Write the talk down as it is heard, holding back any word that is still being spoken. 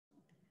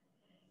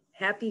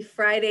Happy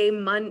Friday,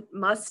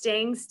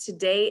 Mustangs.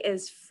 Today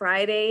is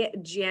Friday,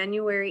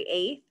 January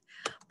 8th.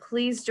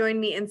 Please join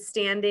me in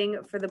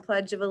standing for the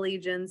Pledge of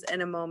Allegiance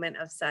and a moment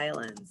of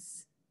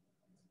silence.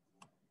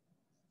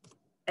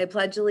 I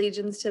pledge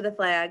allegiance to the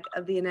flag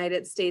of the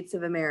United States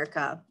of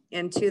America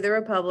and to the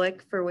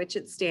republic for which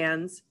it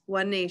stands,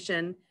 one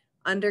nation,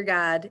 under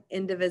God,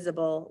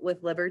 indivisible,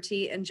 with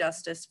liberty and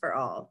justice for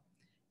all.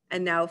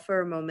 And now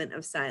for a moment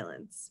of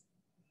silence.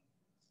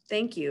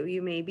 Thank you.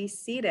 You may be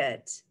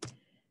seated.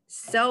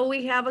 So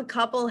we have a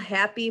couple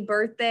happy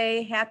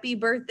birthday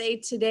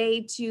today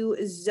to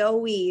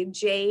Zoe,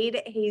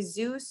 Jade,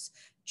 Jesus,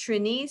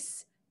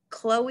 Trinice,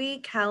 Chloe,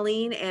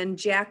 Colleen, and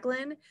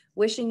Jacqueline.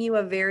 Wishing you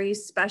a very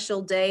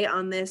special day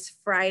on this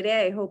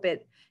Friday. I hope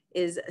it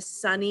is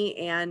sunny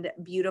and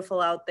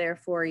beautiful out there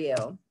for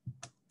you.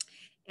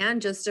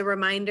 And just a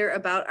reminder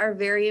about our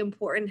very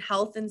important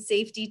health and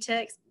safety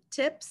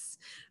tips.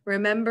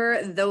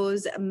 Remember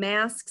those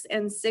masks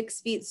and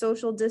 6 feet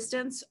social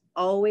distance,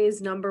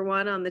 always number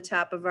one on the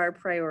top of our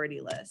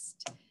priority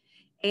list.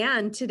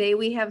 And today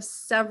we have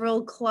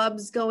several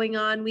clubs going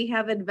on. We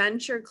have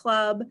Adventure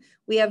Club,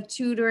 we have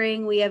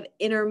tutoring, we have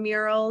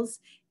intramurals,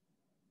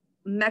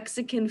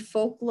 Mexican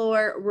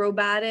folklore,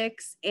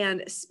 robotics,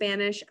 and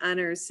Spanish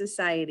Honors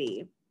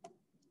Society.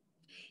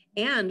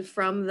 And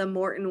from the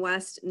Morton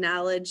West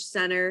Knowledge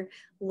Center,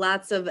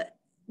 lots of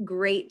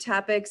great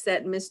topics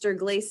that Mr.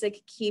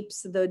 Glasick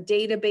keeps the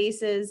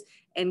databases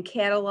and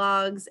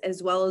catalogs,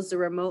 as well as the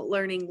remote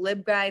learning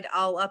LibGuide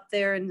all up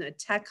there in the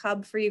tech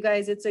hub for you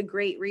guys. It's a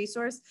great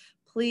resource.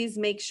 Please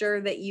make sure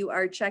that you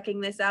are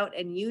checking this out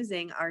and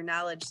using our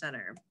Knowledge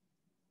Center.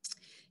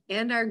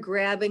 And our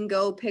grab and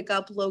go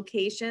pickup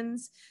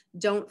locations.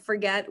 Don't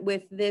forget,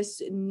 with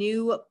this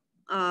new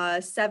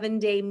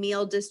 7-day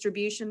meal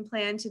distribution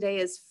plan, today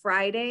is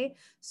Friday.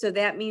 So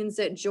that means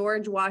that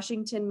George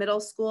Washington Middle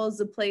School is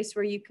the place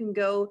where you can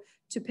go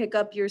to pick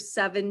up your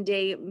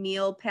 7-day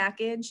meal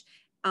package.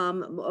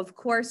 Of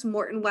course,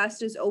 Morton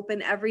West is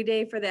open every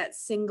day for that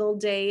single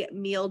day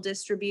meal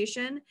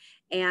distribution.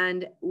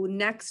 And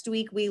next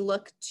week we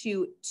look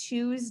to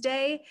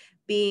Tuesday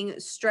being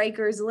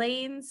Strikers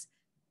Lanes,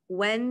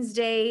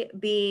 Wednesday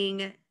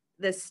being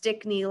the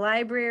Stickney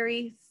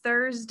Library,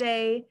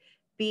 Thursday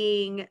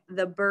being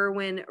the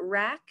Berwyn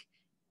Rec,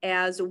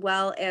 as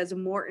well as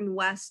Morton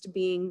West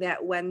being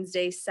that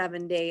Wednesday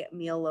 7-day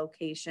meal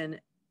location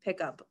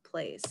pickup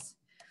place.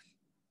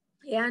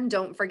 And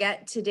don't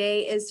forget,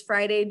 today is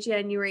Friday,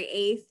 January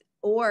 8th,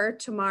 or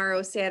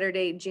tomorrow,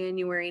 Saturday,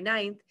 January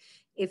 9th.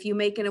 If you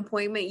make an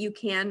appointment, you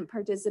can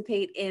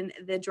participate in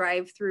the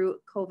drive-through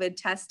COVID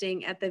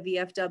testing at the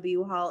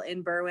VFW Hall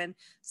in Berwyn,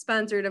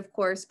 sponsored, of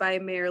course, by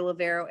Mayor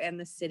Lavero and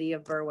the City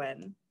of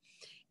Berwyn.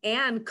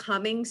 And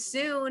coming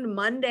soon,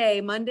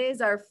 Monday. Monday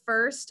is our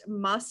first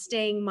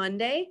Mustang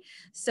Monday.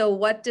 So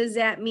what does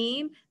that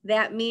mean?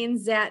 That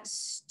means that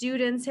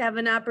students have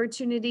an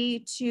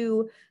opportunity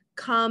to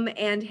come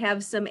and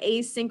have some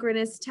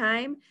asynchronous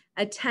time.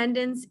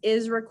 Attendance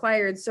is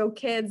required. So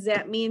kids,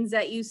 that means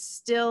that you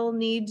still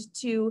need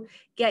to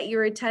get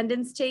your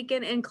attendance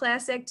taken, and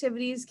class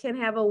activities can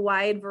have a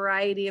wide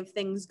variety of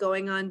things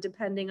going on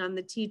depending on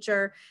the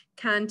teacher,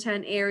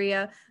 content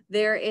area.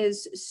 There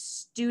is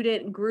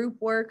student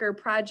group work or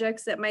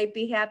projects that might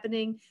be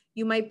happening.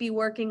 You might be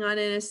working on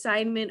an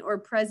assignment or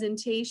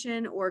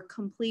presentation or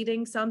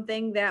completing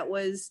something that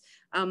was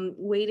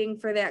waiting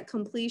for that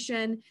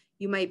completion.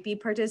 You might be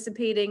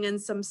participating in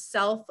some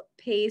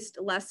self-paced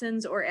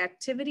lessons or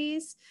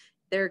activities.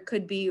 There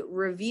could be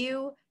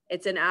review.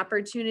 It's an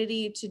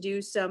opportunity to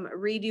do some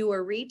redo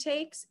or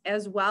retakes,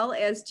 as well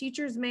as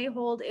teachers may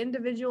hold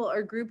individual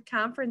or group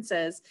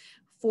conferences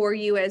for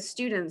you as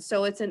students.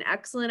 So it's an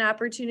excellent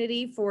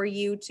opportunity for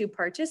you to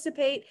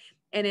participate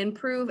and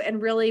improve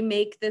and really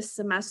make this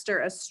semester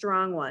a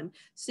strong one.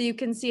 So you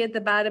can see at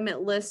the bottom, it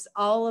lists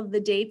all of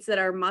the dates that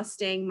are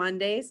Mustang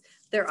Mondays.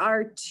 There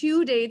are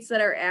 2 dates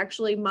that are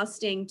actually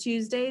Mustang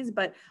Tuesdays,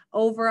 but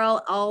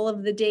overall, all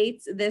of the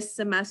dates this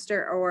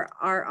semester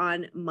are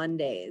on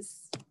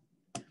Mondays.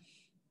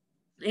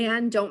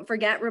 And don't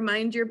forget,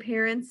 remind your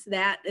parents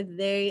that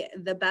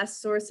the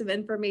best source of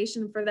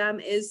information for them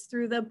is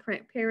through the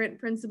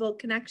Parent-Principal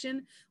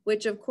Connection,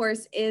 which of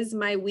course is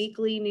my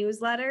weekly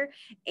newsletter.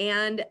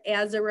 And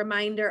as a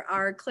reminder,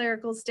 our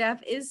clerical staff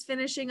is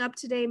finishing up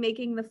today,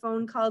 making the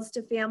phone calls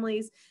to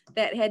families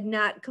that had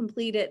not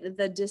completed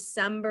the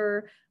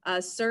December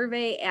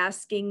survey,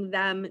 asking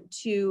them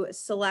to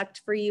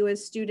select for you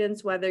as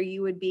students whether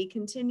you would be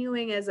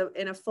continuing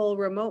in a full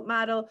remote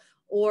model,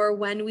 or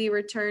when we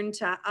return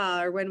to,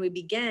 or when we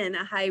begin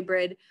a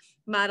hybrid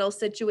model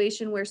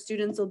situation where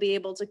students will be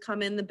able to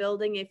come in the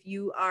building if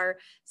you are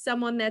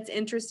someone that's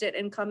interested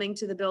in coming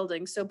to the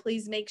building. So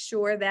please make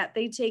sure that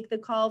they take the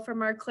call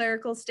from our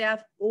clerical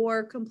staff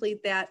or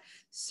complete that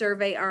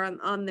survey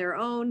on their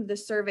own. The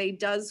survey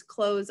does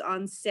close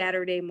on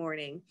Saturday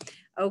morning.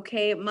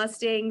 Okay,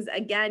 Mustangs,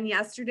 again,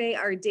 yesterday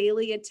our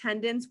daily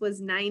attendance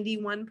was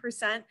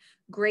 91%.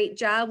 Great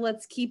job.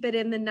 Let's keep it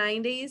in the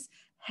 90s.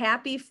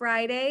 Happy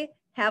Friday.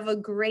 Have a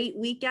great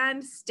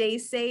weekend. Stay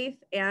safe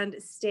and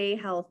stay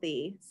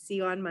healthy. See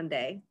you on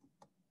Monday.